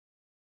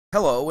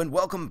Hello and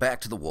welcome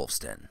back to the Wolf's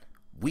Den.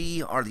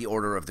 We are the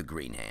Order of the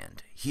Green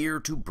Hand, here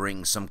to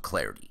bring some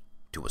clarity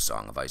to A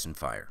Song of Ice and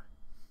Fire.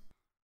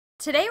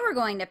 Today we're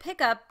going to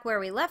pick up where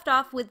we left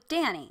off with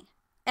Dany,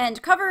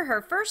 and cover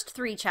her first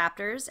 3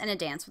 chapters in A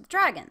Dance with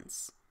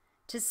Dragons,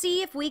 to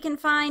see if we can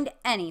find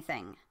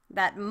anything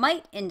that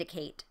might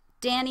indicate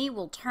Dany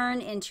will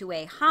turn into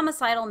a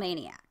homicidal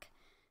maniac,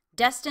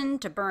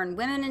 destined to burn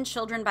women and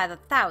children by the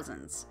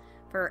thousands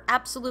for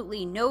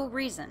absolutely no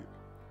reason,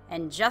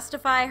 and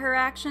justify her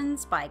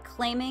actions by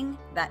claiming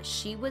that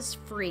she was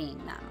freeing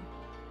them.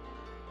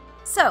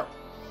 So,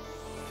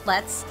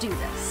 let's do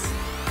this.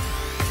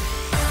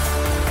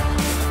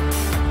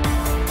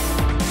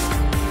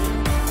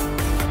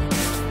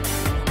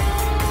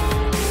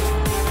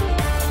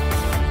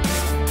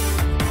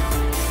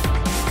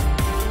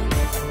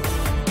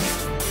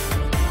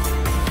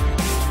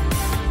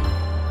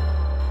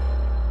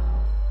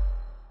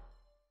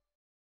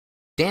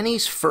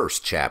 Dany's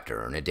first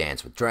chapter in A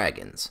Dance with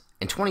Dragons,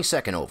 and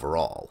 22nd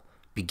overall,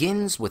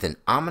 begins with an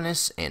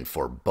ominous and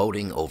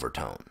foreboding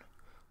overtone,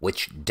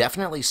 which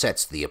definitely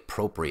sets the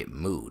appropriate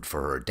mood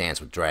for her Dance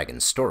with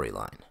Dragons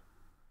storyline.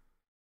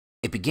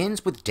 It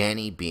begins with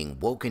Dany being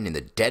woken in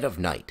the dead of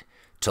night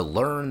to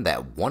learn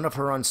that one of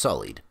her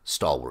Unsullied,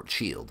 stalwart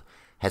shield,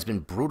 has been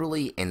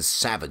brutally and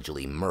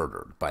savagely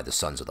murdered by the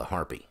Sons of the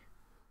Harpy.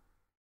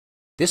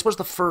 This was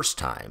the first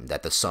time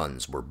that the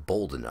Sons were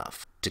bold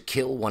enough to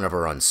kill one of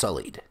her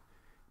Unsullied,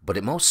 but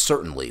it most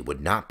certainly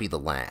would not be the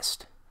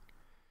last.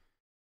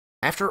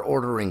 After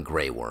ordering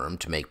Grey Worm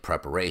to make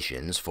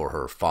preparations for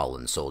her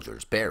fallen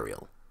soldier's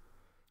burial,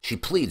 she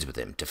pleads with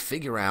him to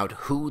figure out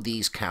who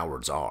these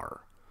cowards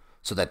are,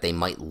 so that they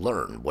might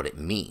learn what it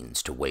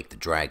means to wake the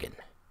dragon.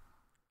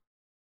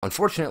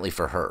 Unfortunately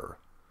for her,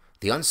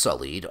 the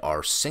Unsullied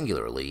are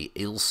singularly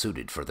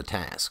ill-suited for the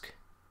task.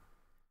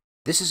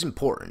 This is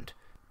important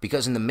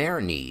because in the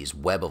Meereenese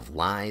web of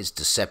lies,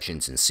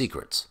 deceptions, and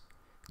secrets,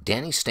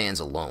 Dany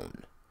stands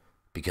alone,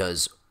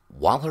 because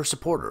while her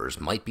supporters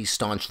might be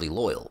staunchly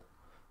loyal,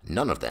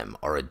 none of them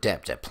are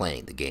adept at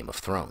playing the Game of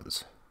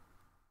Thrones.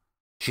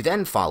 She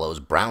then follows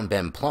Brown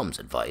Ben Plum's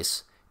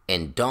advice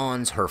and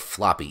dons her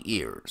floppy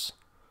ears,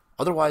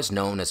 otherwise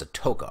known as a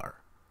togar,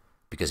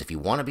 because if you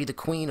want to be the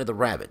queen of the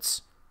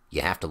rabbits,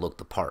 you have to look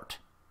the part.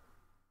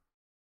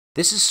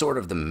 This is sort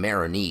of the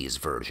Meereenese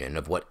version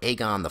of what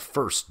Aegon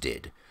I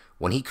did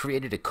when he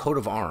created a coat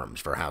of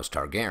arms for House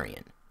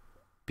Targaryen,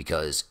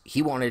 because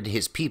he wanted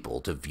his people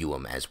to view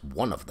him as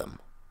one of them.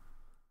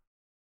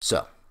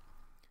 So,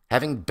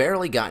 having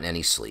barely gotten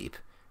any sleep,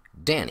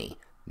 Dany,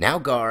 now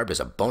garbed as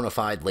a bona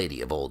fide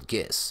lady of Old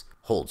Gis,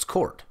 holds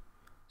court,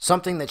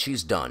 something that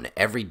she's done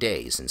every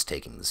day since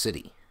taking the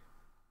city.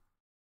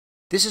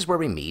 This is where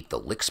we meet the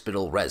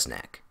lickspittle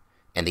Reznak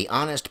and the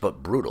honest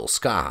but brutal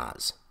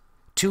Skahaz,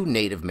 2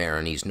 native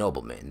Meereenese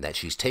noblemen that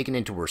she's taken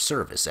into her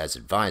service as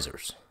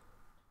advisors.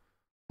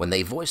 When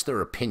they voice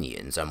their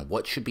opinions on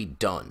what should be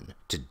done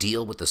to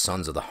deal with the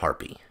Sons of the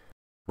Harpy,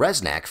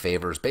 Reznak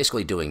favors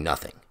basically doing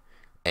nothing,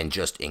 and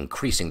just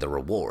increasing the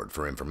reward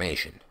for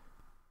information,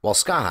 while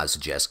Skahaz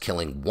suggests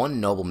killing 1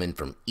 nobleman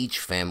from each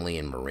family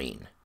in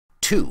Meereen,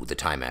 2 the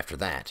time after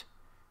that,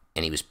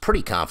 and he was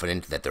pretty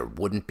confident that there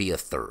wouldn't be a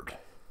 3rd.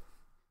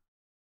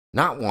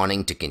 Not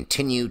wanting to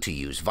continue to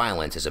use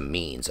violence as a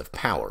means of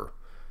power,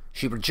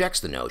 she rejects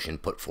the notion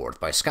put forth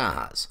by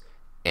Skahaz,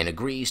 and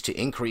agrees to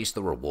increase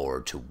the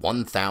reward to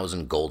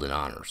 1,000 golden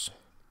honors.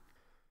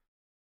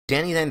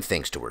 Dany then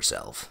thinks to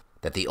herself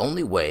that the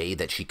only way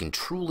that she can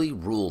truly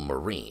rule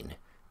Meereen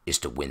is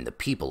to win the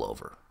people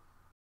over.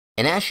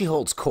 And as she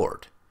holds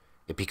court,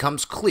 it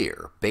becomes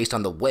clear, based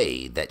on the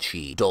way that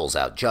she doles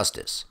out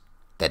justice,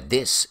 that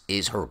this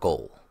is her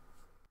goal.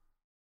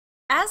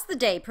 As the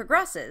day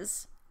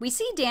progresses, we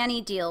see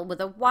Dany deal with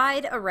a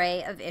wide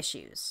array of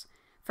issues,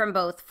 from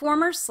both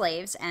former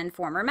slaves and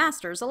former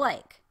masters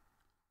alike.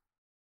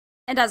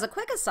 And as a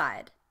quick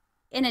aside,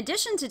 in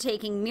addition to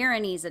taking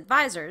Meereenese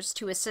advisors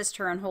to assist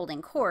her in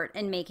holding court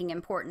and making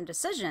important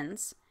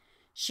decisions,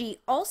 she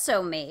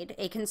also made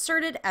a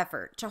concerted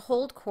effort to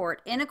hold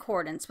court in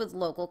accordance with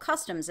local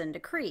customs and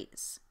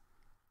decrees.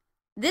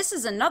 This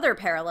is another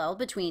parallel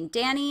between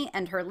Dany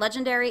and her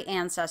legendary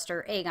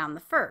ancestor Aegon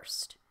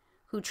I,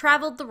 who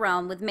traveled the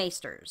realm with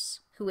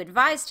maesters, who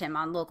advised him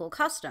on local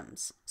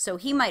customs, so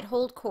he might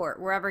hold court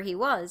wherever he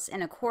was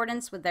in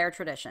accordance with their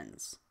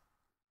traditions.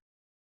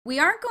 We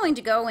aren't going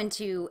to go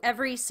into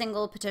every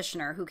single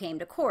petitioner who came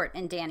to court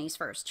in Dany's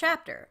first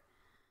chapter,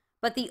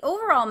 but the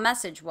overall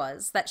message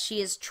was that she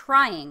is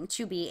trying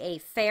to be a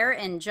fair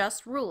and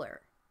just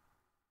ruler.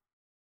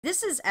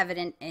 This is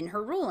evident in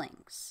her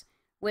rulings,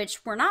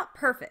 which were not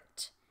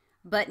perfect,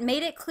 but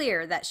made it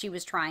clear that she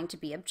was trying to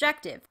be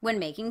objective when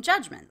making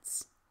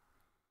judgments.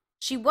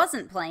 She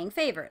wasn't playing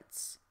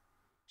favorites.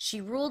 She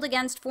ruled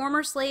against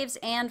former slaves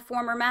and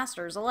former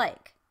masters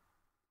alike.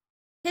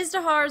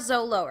 Hizdahar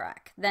zo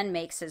Lorak then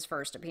makes his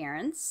first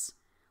appearance,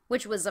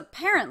 which was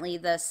apparently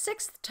the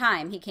 6th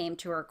time he came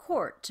to her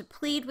court to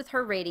plead with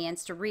her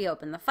Radiants to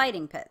reopen the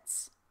fighting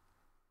pits.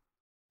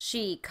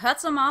 She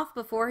cuts him off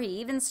before he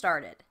even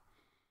started.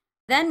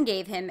 then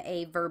gave him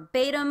a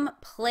verbatim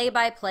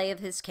play-by-play of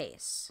his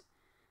case,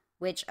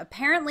 which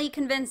apparently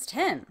convinced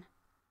him,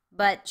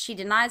 but she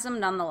denies him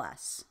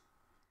nonetheless.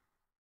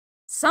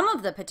 Some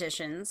of the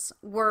petitions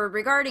were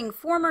regarding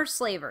former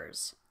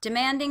slavers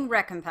demanding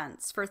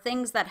recompense for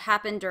things that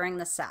happened during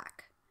the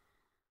sack.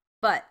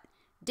 But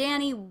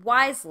Dany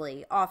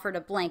wisely offered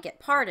a blanket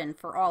pardon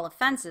for all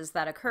offenses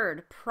that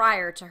occurred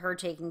prior to her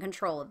taking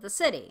control of the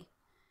city,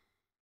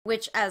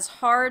 which, as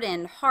hard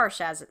and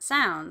harsh as it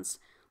sounds,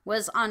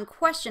 was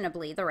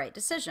unquestionably the right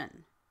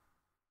decision.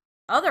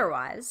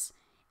 Otherwise,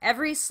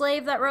 every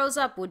slave that rose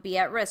up would be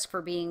at risk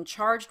for being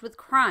charged with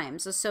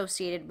crimes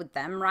associated with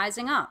them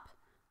rising up,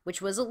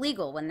 which was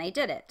illegal when they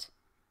did it,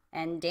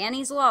 and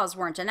Dany's laws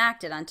weren't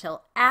enacted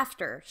until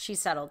after she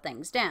settled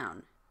things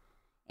down.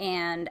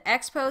 And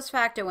ex post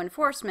facto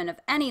enforcement of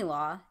any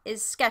law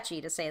is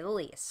sketchy, to say the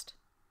least.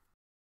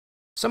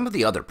 Some of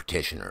the other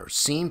petitioners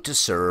seemed to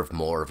serve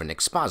more of an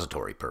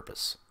expository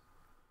purpose,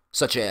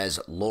 such as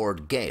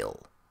Lord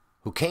Gale,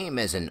 who came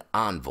as an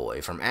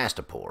envoy from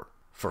Astapor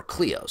for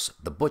Cleos,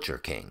 the Butcher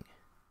King.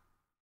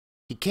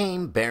 He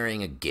came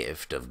bearing a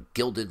gift of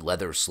gilded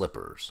leather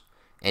slippers,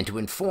 and to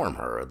inform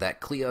her that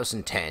Cleos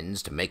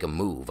intends to make a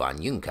move on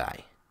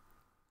Yunkai.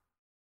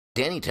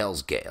 Dany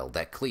tells Gale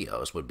that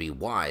Cleos would be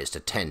wise to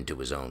tend to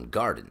his own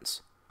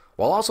gardens,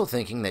 while also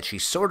thinking that she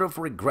sort of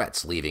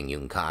regrets leaving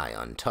Yunkai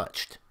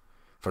untouched,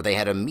 for they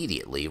had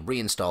immediately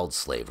reinstalled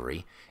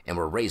slavery and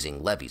were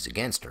raising levies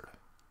against her.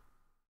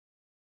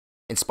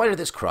 In spite of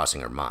this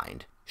crossing her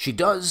mind, she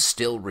does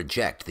still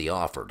reject the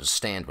offer to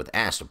stand with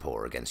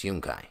Astapor against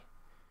Yunkai,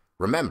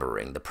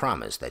 remembering the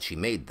promise that she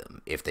made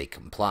them if they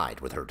complied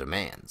with her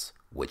demands,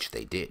 which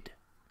they did.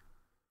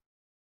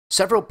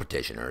 Several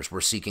petitioners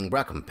were seeking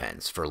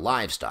recompense for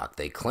livestock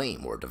they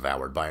claim were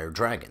devoured by her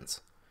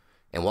dragons,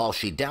 and while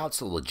she doubts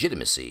the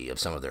legitimacy of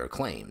some of their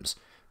claims,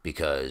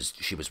 because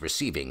she was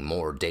receiving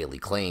more daily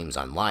claims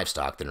on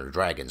livestock than her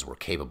dragons were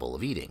capable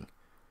of eating,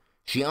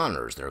 she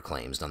honors their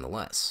claims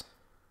nonetheless.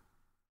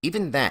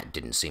 Even that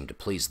didn't seem to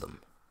please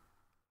them.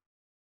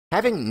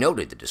 Having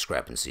noted the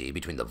discrepancy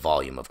between the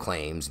volume of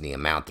claims and the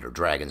amount that her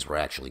dragons were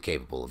actually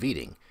capable of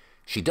eating,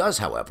 she does,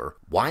 however,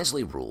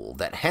 wisely rule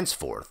that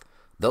henceforth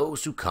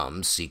those who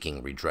come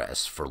seeking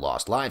redress for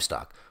lost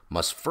livestock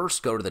must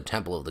first go to the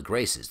Temple of the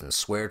Graces and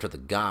swear to the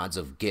gods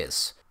of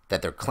Gis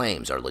that their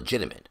claims are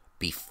legitimate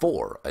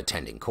before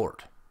attending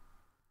court.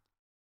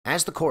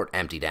 As the court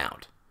emptied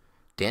out,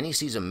 Dany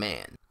sees a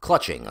man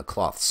clutching a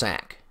cloth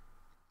sack.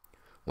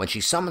 When she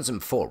summons him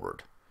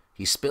forward,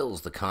 he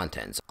spills the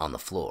contents on the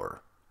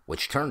floor,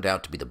 which turned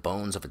out to be the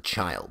bones of a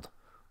child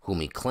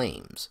whom he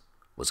claims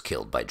was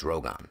killed by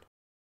Drogon.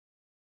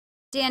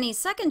 Dany's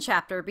second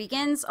chapter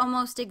begins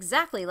almost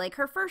exactly like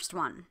her first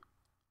one.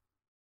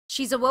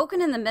 She's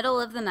awoken in the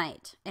middle of the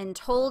night and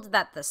told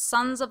that the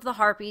Sons of the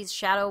Harpies'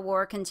 Shadow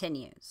War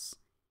continues.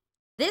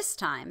 This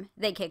time,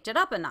 they kicked it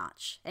up a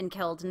notch and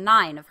killed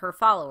 9 of her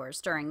followers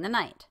during the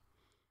night,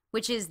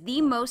 which is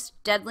the most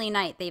deadly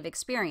night they've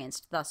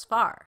experienced thus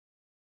far.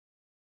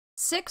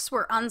 6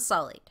 were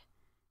unsullied,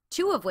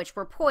 2 of which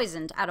were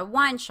poisoned at a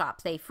wine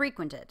shop they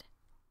frequented.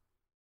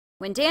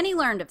 When Dany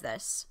learned of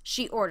this,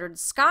 she ordered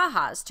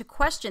Skahaz to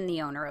question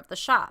the owner of the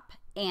shop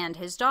and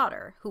his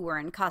daughter, who were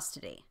in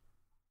custody.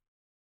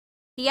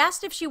 He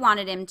asked if she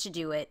wanted him to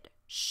do it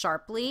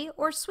sharply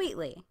or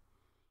sweetly,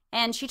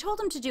 and she told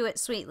him to do it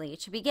sweetly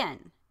to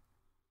begin.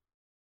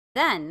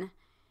 Then,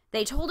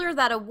 they told her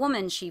that a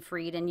woman she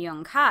freed in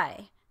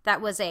Yunkai,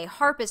 that was a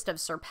harpist of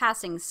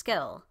surpassing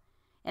skill,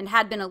 and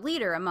had been a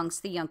leader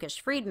amongst the Yunkish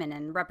freedmen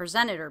and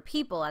represented her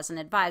people as an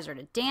advisor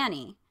to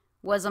Dany,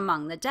 was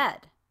among the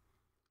dead,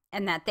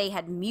 and that they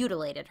had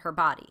mutilated her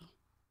body.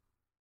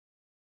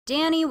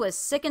 Dany was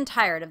sick and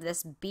tired of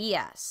this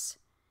BS,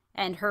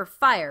 and her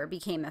fire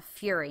became a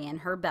fury in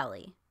her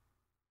belly.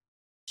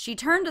 She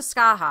turned to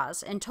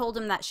Skahaz and told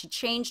him that she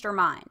changed her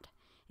mind,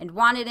 and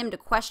wanted him to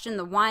question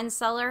the wine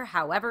cellar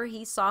however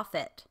he saw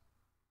fit.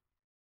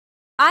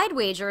 I'd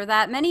wager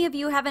that many of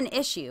you have an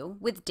issue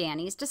with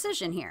Dany's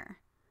decision here,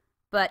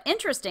 but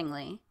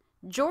interestingly,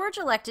 George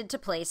elected to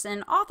place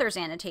an author's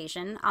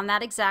annotation on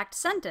that exact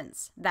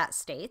sentence that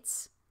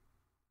states,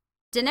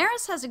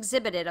 Daenerys has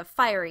exhibited a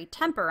fiery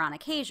temper on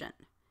occasion,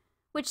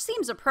 which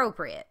seems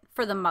appropriate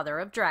for the mother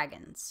of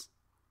dragons.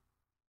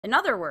 In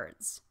other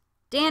words,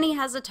 Dany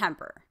has a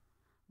temper,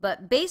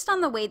 but based on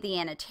the way the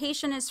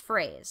annotation is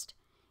phrased,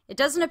 it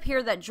doesn't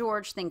appear that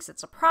George thinks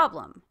it's a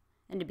problem,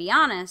 and to be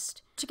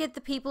honest, to get the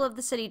people of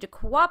the city to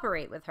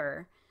cooperate with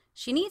her,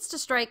 she needs to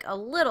strike a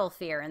little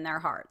fear in their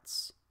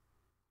hearts.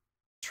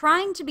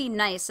 Trying to be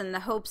nice in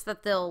the hopes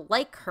that they'll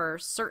like her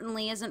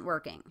certainly isn't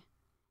working.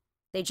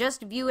 They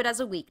just view it as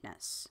a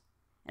weakness,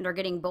 and are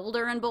getting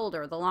bolder and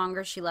bolder the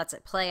longer she lets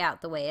it play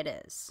out the way it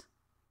is.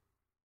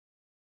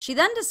 She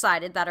then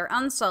decided that her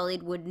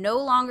Unsullied would no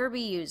longer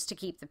be used to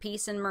keep the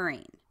peace in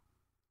Meereen.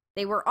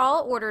 They were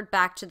all ordered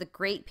back to the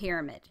Great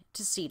Pyramid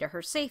to see to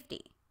her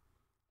safety.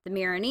 The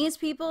Meereenese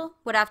people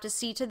would have to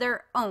see to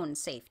their own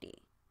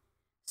safety.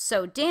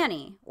 So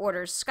Dany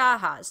orders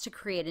Skahaz to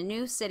create a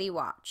new city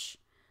watch,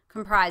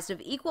 comprised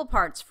of equal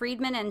parts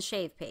freedmen and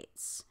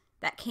shave-pates,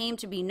 that came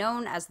to be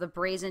known as the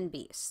Brazen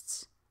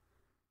Beasts.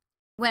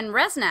 When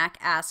Reznak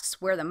asks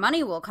where the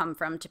money will come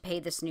from to pay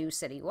this new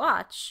city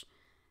watch,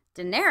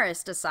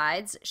 Daenerys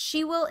decides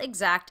she will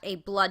exact a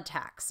blood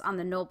tax on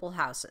the noble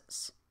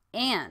houses,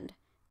 and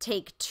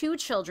take 2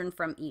 children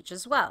from each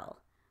as well,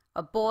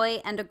 a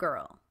boy and a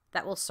girl,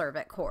 that will serve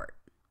at court.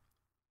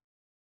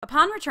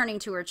 Upon returning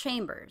to her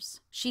chambers,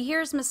 she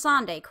hears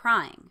Missandei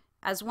crying,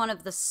 as one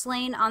of the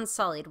slain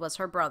Unsullied was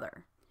her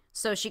brother,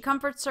 so she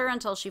comforts her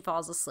until she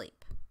falls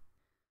asleep.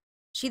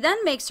 She then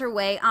makes her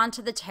way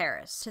onto the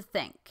terrace to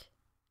think.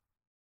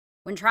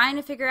 When trying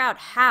to figure out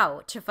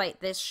how to fight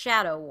this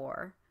shadow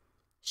war,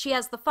 she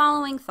has the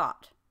following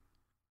thought.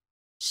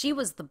 She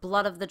was the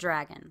blood of the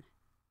dragon.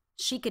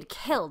 She could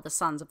kill the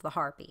sons of the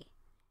Harpy,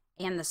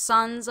 and the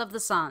sons of the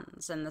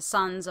sons, and the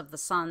sons of the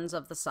sons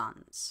of the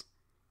sons.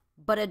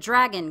 But a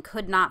dragon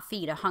could not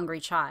feed a hungry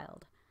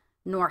child,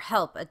 nor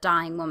help a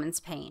dying woman's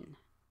pain.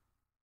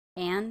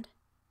 And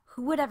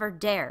who would ever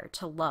dare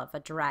to love a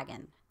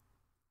dragon?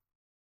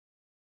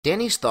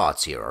 Dany's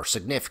thoughts here are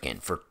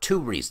significant for 2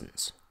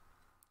 reasons.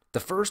 The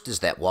first is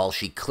that while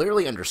she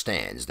clearly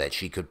understands that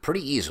she could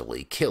pretty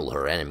easily kill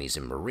her enemies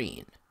in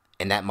Meereen,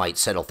 and that might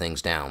settle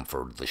things down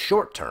for the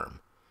short term,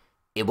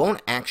 it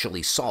won't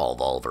actually solve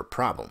all of her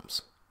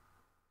problems.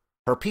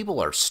 Her people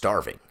are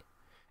starving,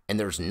 and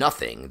there's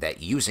nothing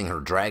that using her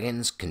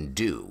dragons can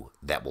do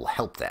that will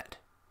help that.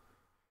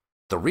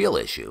 The real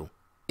issue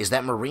is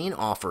that Meereen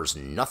offers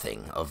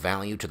nothing of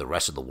value to the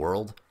rest of the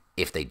world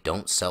if they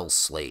don't sell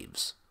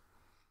slaves.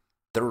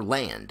 Their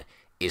land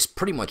is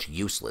pretty much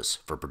useless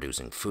for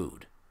producing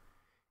food,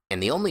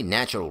 and the only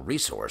natural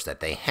resource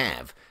that they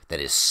have that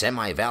is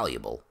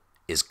semi-valuable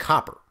is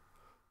copper,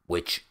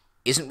 which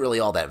isn't really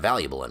all that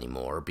valuable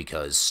anymore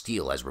because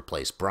steel has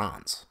replaced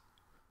bronze.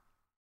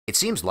 It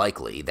seems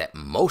likely that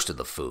most of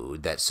the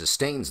food that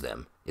sustains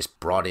them is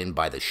brought in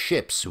by the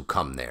ships who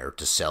come there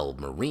to sell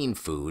Meereen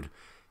food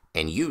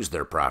and use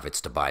their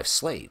profits to buy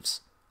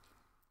slaves.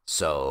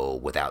 So,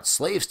 without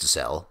slaves to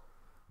sell,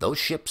 those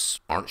ships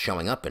aren't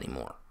showing up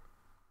anymore.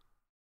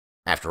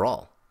 After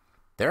all,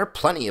 there are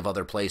plenty of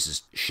other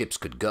places ships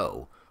could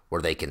go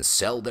where they can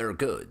sell their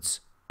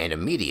goods and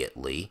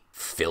immediately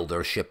fill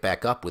their ship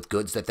back up with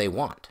goods that they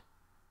want.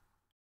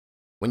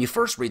 When you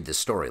first read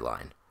this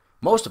storyline,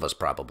 most of us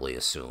probably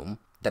assume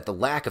that the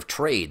lack of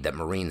trade that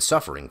Meereen's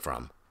suffering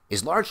from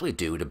is largely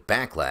due to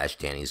backlash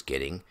Dany's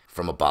getting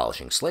from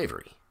abolishing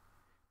slavery.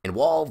 And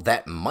while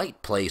that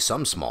might play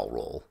some small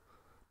role,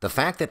 the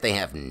fact that they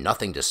have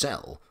nothing to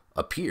sell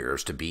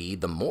appears to be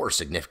the more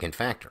significant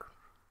factor.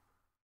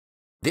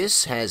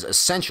 This has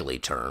essentially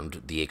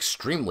turned the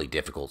extremely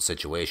difficult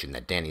situation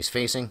that Dany's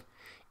facing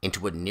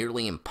into a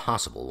nearly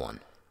impossible one.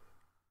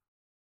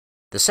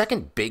 The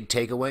second big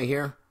takeaway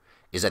here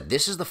is that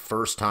this is the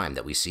first time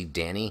that we see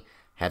Dany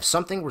have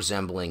something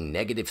resembling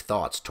negative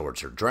thoughts towards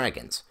her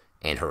dragons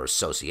and her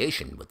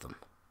association with them.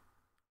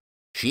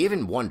 She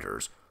even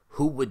wonders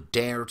who would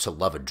dare to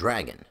love a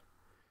dragon,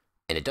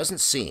 and it doesn't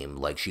seem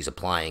like she's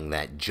applying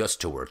that just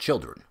to her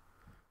children.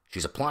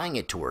 She's applying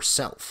it to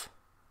herself,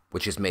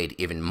 which is made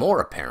even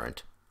more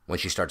apparent when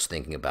she starts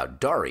thinking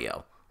about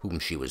Daario, whom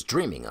she was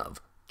dreaming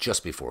of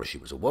just before she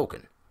was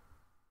awoken.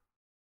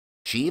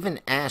 She even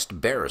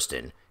asked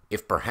Barristan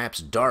if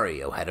perhaps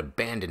Daario had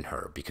abandoned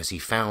her because he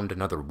found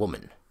another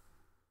woman.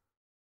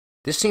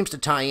 This seems to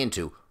tie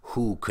into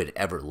who could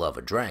ever love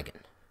a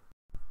dragon.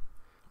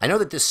 I know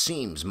that this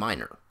seems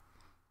minor,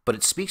 but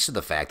it speaks to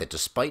the fact that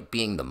despite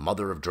being the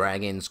mother of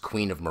dragons,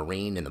 queen of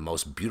Meereen, and the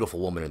most beautiful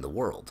woman in the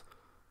world,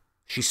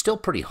 she's still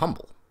pretty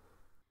humble.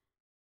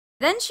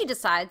 Then she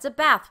decides a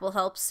bath will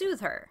help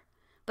soothe her.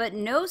 But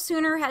no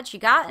sooner had she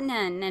gotten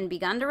in and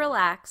begun to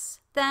relax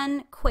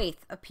than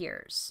Quaithe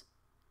appears.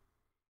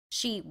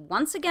 She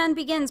once again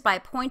begins by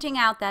pointing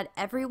out that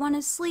everyone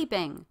is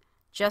sleeping,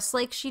 just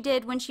like she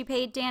did when she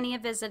paid Dany a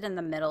visit in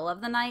the middle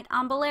of the night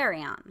on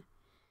Balerion,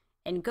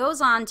 and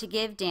goes on to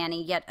give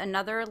Dany yet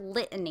another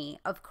litany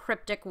of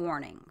cryptic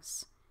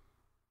warnings.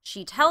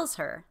 She tells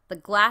her the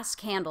glass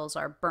candles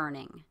are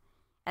burning,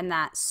 and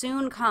that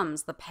soon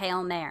comes the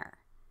pale mare,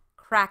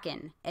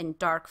 kraken and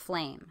dark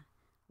flame,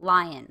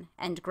 lion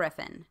and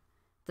griffin,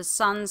 the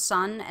sun's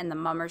son and the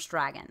mummer's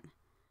dragon,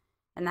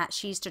 and that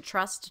she's to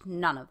trust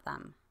none of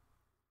them.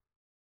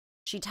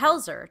 She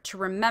tells her to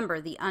remember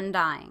the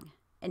undying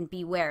and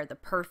beware the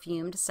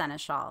perfumed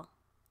seneschal.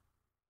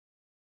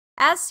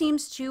 As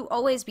seems to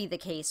always be the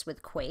case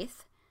with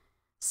Quaithe,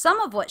 some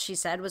of what she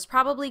said was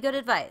probably good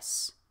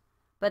advice,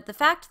 but the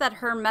fact that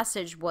her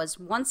message was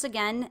once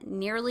again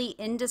nearly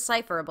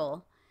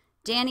indecipherable,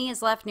 Dany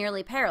is left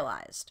nearly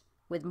paralyzed,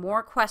 with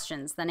more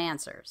questions than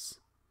answers.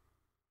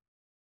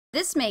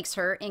 This makes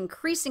her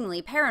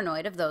increasingly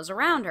paranoid of those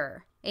around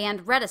her,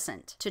 and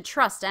reticent to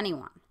trust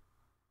anyone.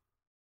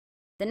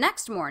 The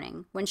next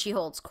morning, when she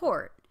holds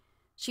court,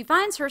 she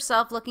finds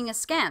herself looking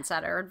askance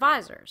at her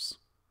advisors,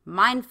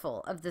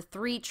 mindful of the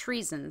 3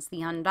 treasons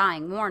the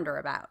Undying warned her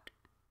about.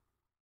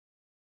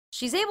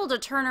 She's able to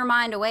turn her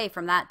mind away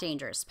from that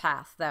dangerous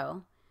path,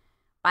 though,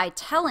 by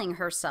telling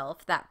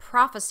herself that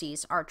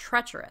prophecies are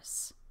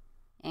treacherous,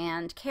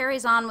 and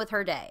carries on with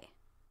her day,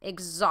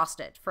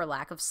 exhausted for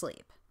lack of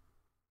sleep.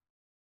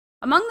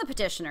 Among the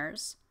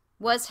petitioners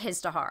was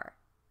Hizdahar,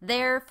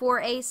 there for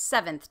a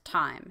 7th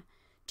time,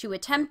 to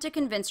attempt to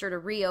convince her to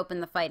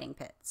reopen the fighting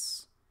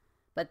pits.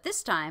 But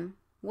this time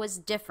was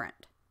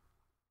different.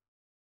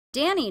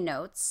 Danny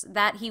notes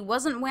that he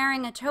wasn't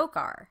wearing a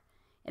tokar,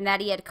 and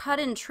that he had cut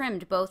and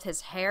trimmed both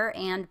his hair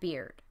and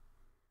beard,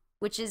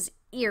 which is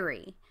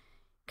eerie,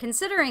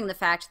 considering the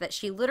fact that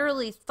she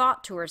literally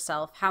thought to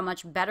herself how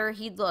much better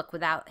he'd look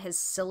without his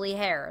silly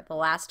hair the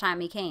last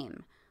time he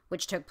came,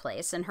 which took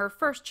place in her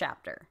first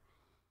chapter.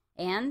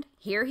 And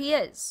here he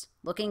is,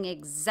 looking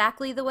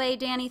exactly the way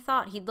Danny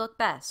thought he'd look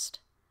best.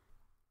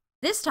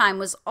 This time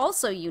was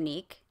also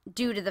unique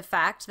due to the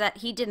fact that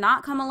he did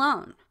not come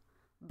alone,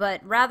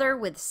 but rather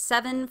with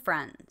 7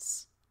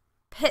 friends,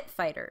 pit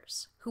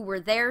fighters, who were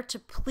there to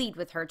plead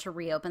with her to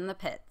reopen the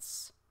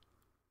pits.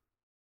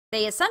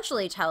 They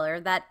essentially tell her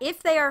that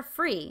if they are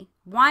free,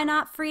 why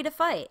not free to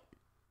fight?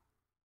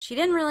 She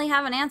didn't really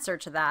have an answer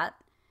to that,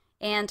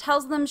 and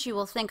tells them she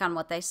will think on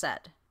what they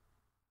said.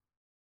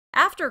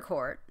 After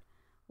court,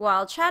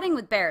 while chatting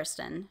with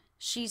Barristan,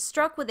 she's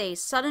struck with a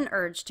sudden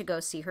urge to go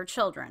see her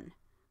children,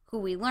 who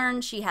we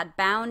learn she had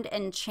bound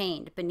and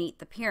chained beneath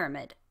the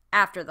pyramid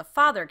after the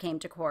father came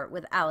to court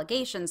with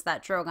allegations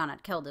that Drogon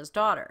had killed his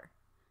daughter.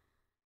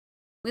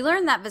 We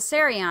learn that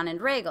Viserion and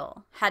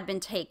Rhaegal had been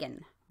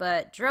taken,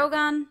 but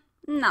Drogon,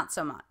 not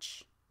so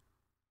much.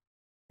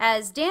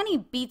 As Danny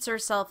beats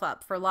herself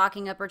up for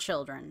locking up her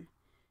children,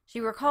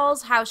 she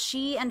recalls how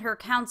she and her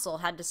council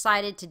had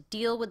decided to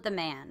deal with the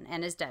man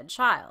and his dead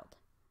child.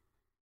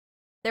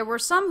 There were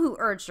some who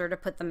urged her to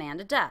put the man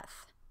to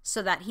death,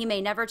 so that he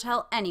may never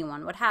tell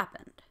anyone what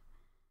happened.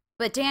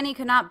 But Danny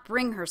could not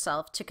bring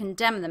herself to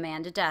condemn the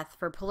man to death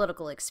for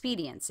political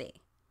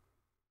expediency.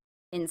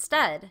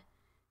 Instead,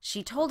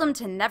 she told him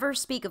to never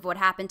speak of what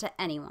happened to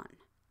anyone.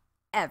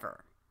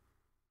 Ever.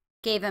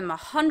 Gave him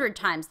 100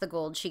 times the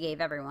gold she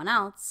gave everyone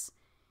else,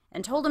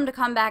 and told him to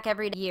come back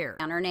every year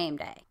on her name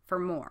day for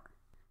more,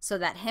 so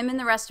that him and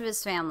the rest of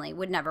his family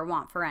would never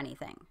want for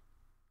anything.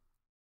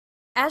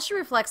 As she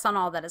reflects on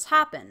all that has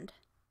happened,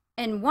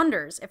 and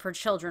wonders if her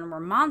children were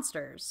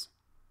monsters,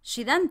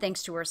 she then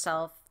thinks to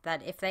herself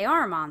that if they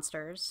are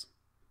monsters,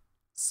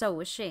 so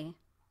was she.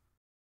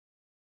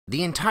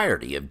 The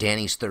entirety of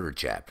Danny's 3rd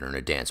chapter in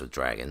A Dance with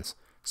Dragons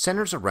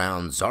centers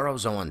around Xaro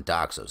Xhoan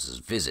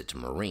Daxos' visit to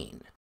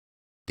Meereen,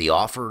 the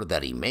offer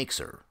that he makes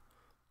her,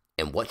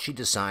 and what she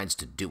decides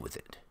to do with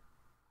it.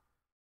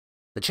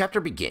 The chapter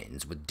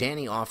begins with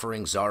Danny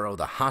offering Xaro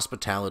the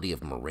hospitality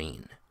of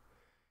Meereen,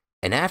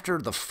 and after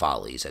the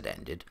follies had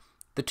ended,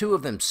 the two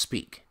of them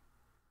speak.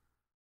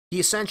 He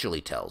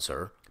essentially tells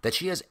her that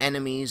she has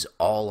enemies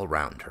all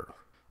around her,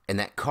 and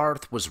that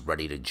Qarth was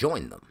ready to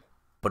join them,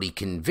 but he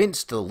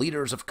convinced the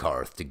leaders of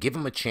Qarth to give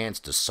him a chance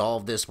to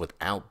solve this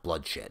without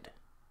bloodshed.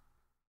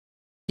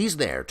 He's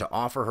there to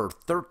offer her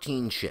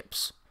 13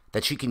 ships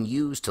that she can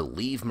use to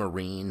leave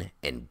Meereen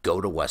and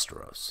go to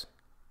Westeros.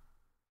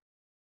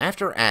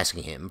 After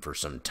asking him for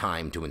some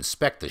time to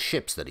inspect the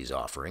ships that he's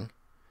offering,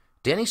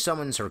 Danny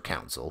summons her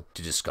council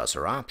to discuss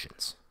her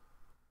options.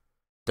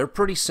 They're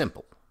pretty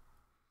simple.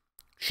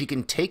 She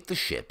can take the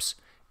ships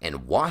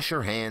and wash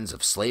her hands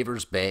of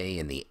Slaver's Bay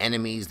and the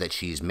enemies that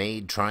she's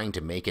made trying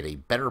to make it a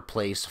better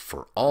place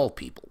for all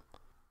people,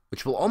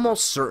 which will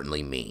almost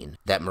certainly mean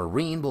that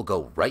Meereen will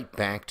go right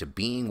back to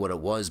being what it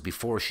was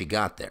before she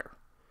got there,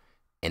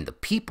 and the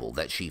people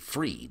that she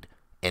freed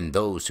and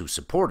those who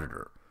supported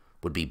her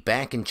would be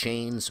back in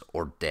chains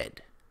or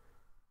dead.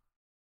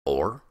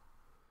 Or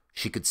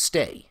she could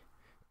stay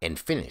and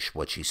finish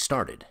what she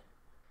started.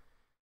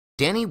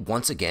 Danny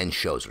once again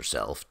shows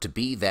herself to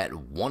be that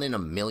 1 in a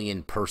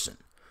million person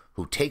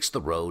who takes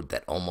the road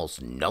that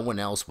almost no one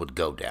else would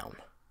go down.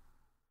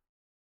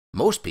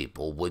 Most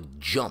people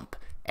would jump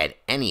at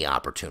any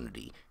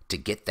opportunity to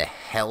get the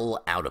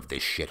hell out of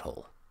this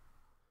shithole.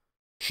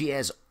 She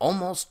has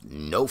almost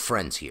no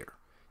friends here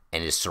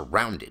and is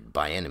surrounded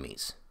by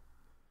enemies.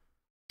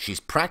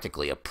 She's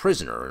practically a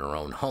prisoner in her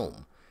own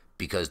home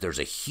because there's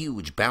a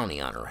huge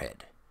bounty on her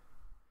head.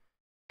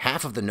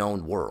 Half of the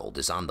known world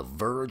is on the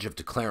verge of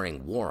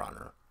declaring war on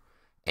her,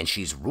 and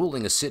she's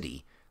ruling a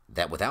city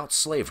that without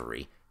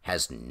slavery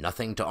has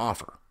nothing to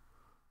offer,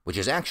 which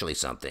is actually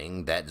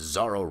something that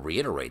Xaro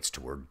reiterates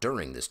to her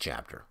during this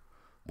chapter,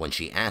 when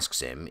she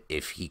asks him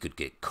if he could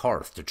get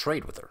Qarth to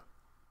trade with her.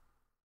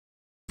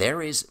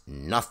 There is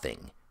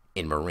nothing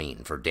in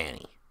Meereen for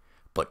Danny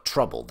but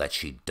trouble that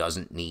she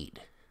doesn't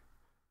need,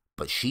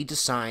 but she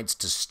decides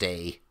to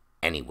stay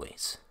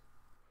anyways.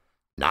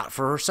 Not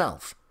for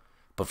herself,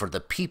 but for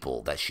the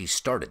people that she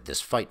started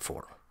this fight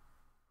for.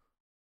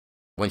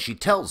 When she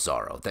tells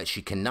Xaro that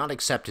she cannot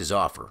accept his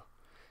offer,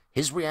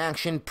 his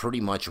reaction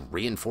pretty much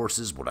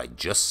reinforces what I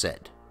just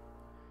said.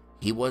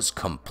 He was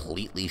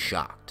completely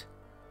shocked,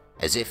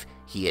 as if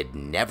he had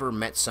never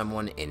met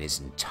someone in his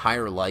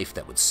entire life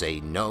that would say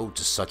no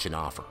to such an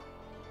offer,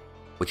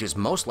 which is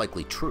most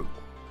likely true,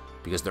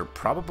 because there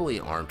probably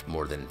aren't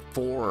more than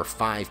 4 or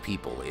 5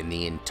 people in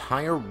the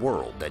entire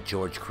world that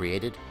George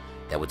created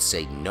that would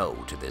say no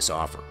to this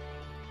offer.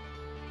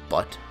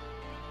 But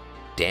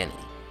Danny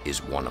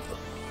is one of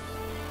them.